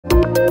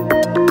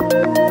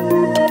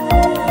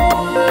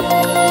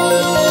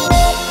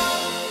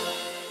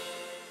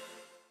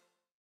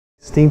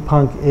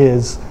Steampunk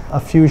is a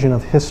fusion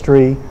of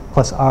history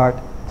plus art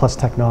plus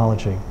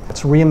technology.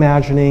 It's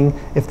reimagining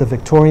if the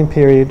Victorian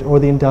period or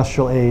the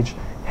industrial age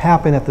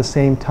happened at the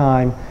same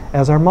time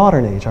as our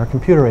modern age, our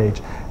computer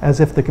age, as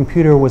if the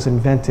computer was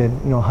invented,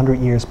 100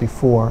 years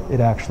before it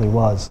actually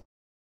was.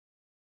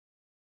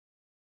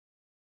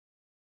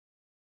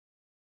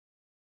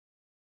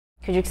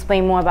 Could you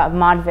explain more about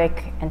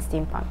Modvic and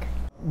Steampunk?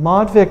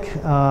 Modvic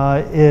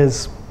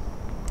is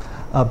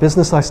a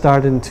business I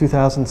started in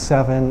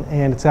 2007,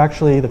 and it's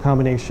actually the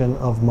combination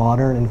of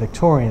modern and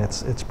Victorian.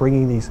 It's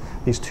bringing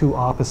these two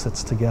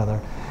opposites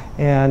together.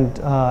 And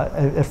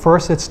at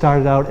first it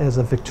started out as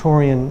a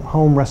Victorian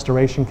home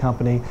restoration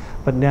company,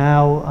 but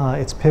now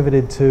it's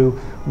pivoted to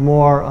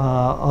more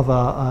of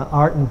an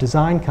art and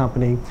design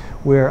company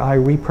where I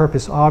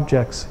repurpose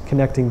objects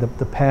connecting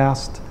the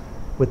past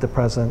with the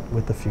present,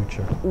 with the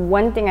future.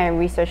 One thing I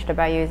researched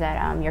about you is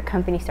that your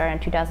company started in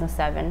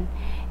 2007,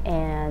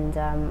 and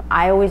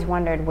I always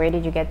wondered, where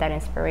did you get that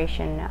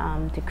inspiration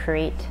to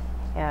create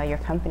your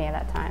company at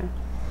that time?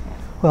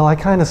 Well, I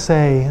kind of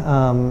say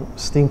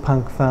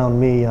steampunk found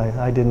me.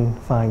 I didn't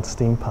find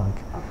steampunk.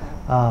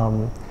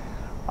 Okay.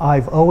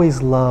 I've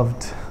always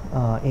loved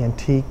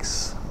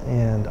antiques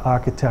and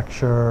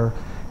architecture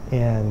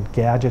and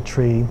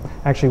gadgetry.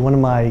 Actually, one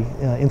of my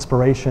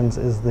inspirations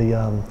is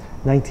the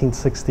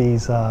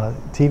 1960s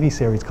TV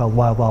series called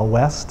Wild Wild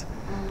West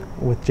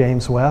with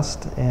James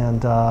West,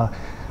 and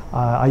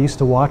I used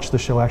to watch the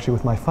show actually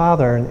with my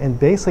father, and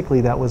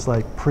basically that was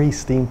like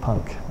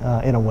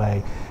pre-steampunk in a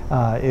way.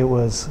 It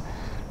was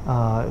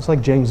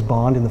like James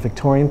Bond in the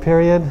Victorian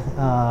period,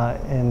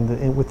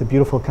 and with the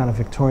beautiful kind of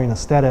Victorian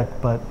aesthetic,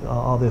 but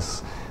all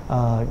this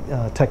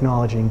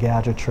technology and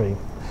gadgetry.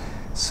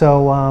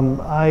 So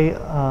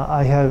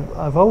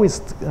I've always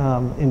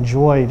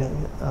enjoyed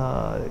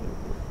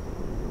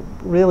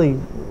really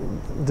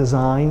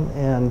design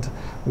and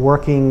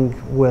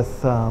working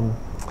with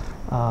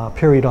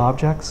period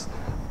objects,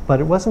 but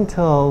it wasn't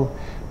until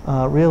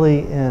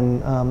really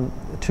in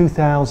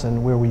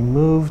 2000 where we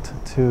moved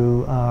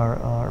to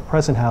our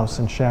present house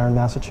in Sharon,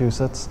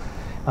 Massachusetts,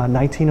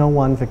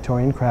 1901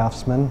 Victorian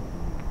craftsman,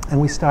 and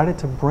we started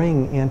to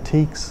bring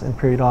antiques and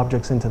period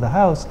objects into the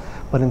house,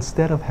 but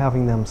instead of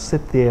having them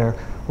sit there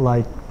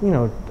like,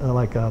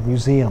 like a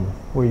museum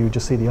where you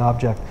just see the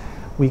object,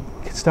 we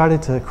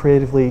started to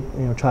creatively,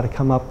 try to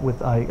come up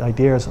with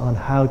ideas on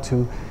how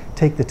to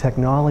take the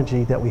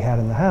technology that we had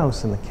in the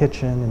house, in the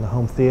kitchen, in the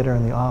home theater,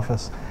 in the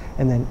office,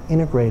 and then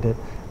integrate it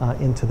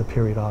into the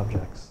period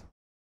objects.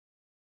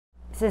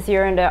 Since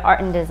you're in the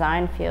art and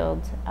design field,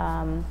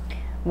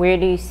 where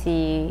do you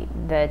see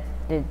the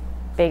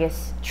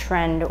biggest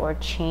trend or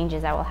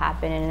changes that will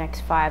happen in the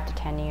next 5 to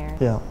 10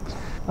 years? Yeah.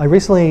 I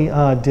recently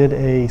did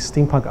a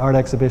steampunk art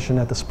exhibition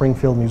at the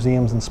Springfield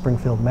Museums in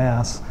Springfield,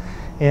 Mass.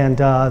 And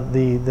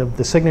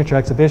the signature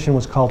exhibition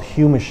was called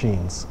Hue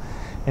Machines.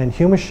 And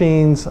Hue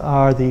Machines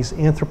are these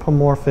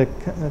anthropomorphic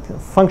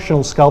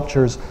functional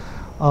sculptures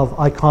of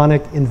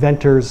iconic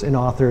inventors and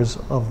authors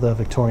of the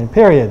Victorian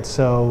period.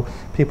 So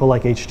people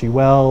like H.G.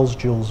 Wells,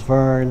 Jules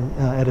Verne,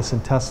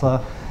 Edison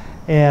Tesla.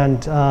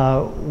 And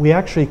we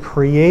actually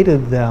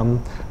created them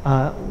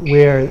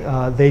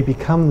where they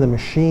become the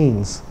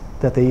machines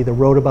that they either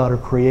wrote about or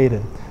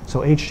created.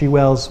 So H.G.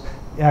 Wells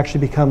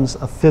actually becomes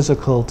a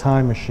physical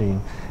time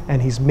machine,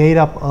 and he's made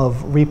up of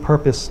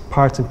repurposed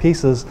parts and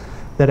pieces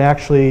that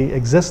actually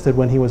existed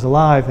when he was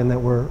alive and that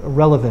were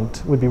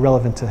relevant, would be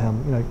relevant to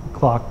him,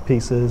 clock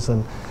pieces.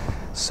 And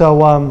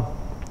so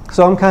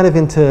so I'm kind of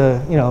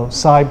into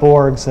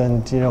cyborgs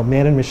and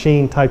man and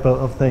machine type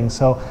of things.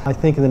 So I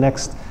think in the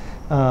next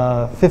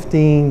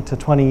 15 to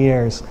 20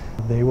 years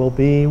they will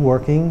be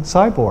working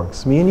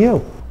cyborgs, me and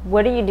you.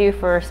 What do you do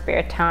for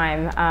spare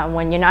time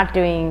when you're not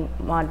doing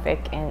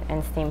Modvic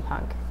and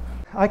Steampunk?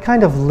 I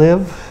kind of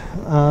live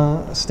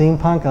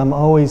steampunk. I'm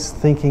always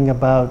thinking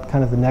about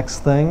kind of the next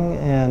thing,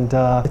 and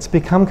it's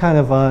become kind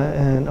of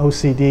an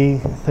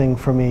OCD thing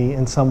for me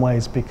in some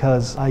ways,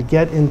 because I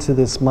get into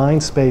this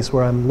mind space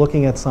where I'm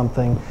looking at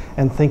something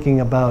and thinking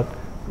about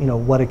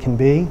what it can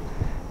be.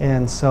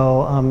 And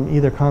so I'm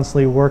either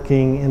constantly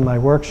working in my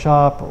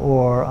workshop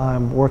or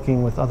I'm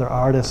working with other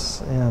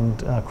artists and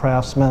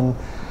craftsmen.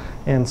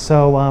 And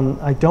so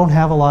I don't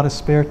have a lot of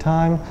spare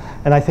time,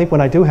 and I think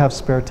when I do have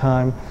spare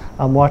time,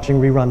 I'm watching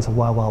reruns of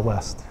Wild Wild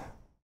West.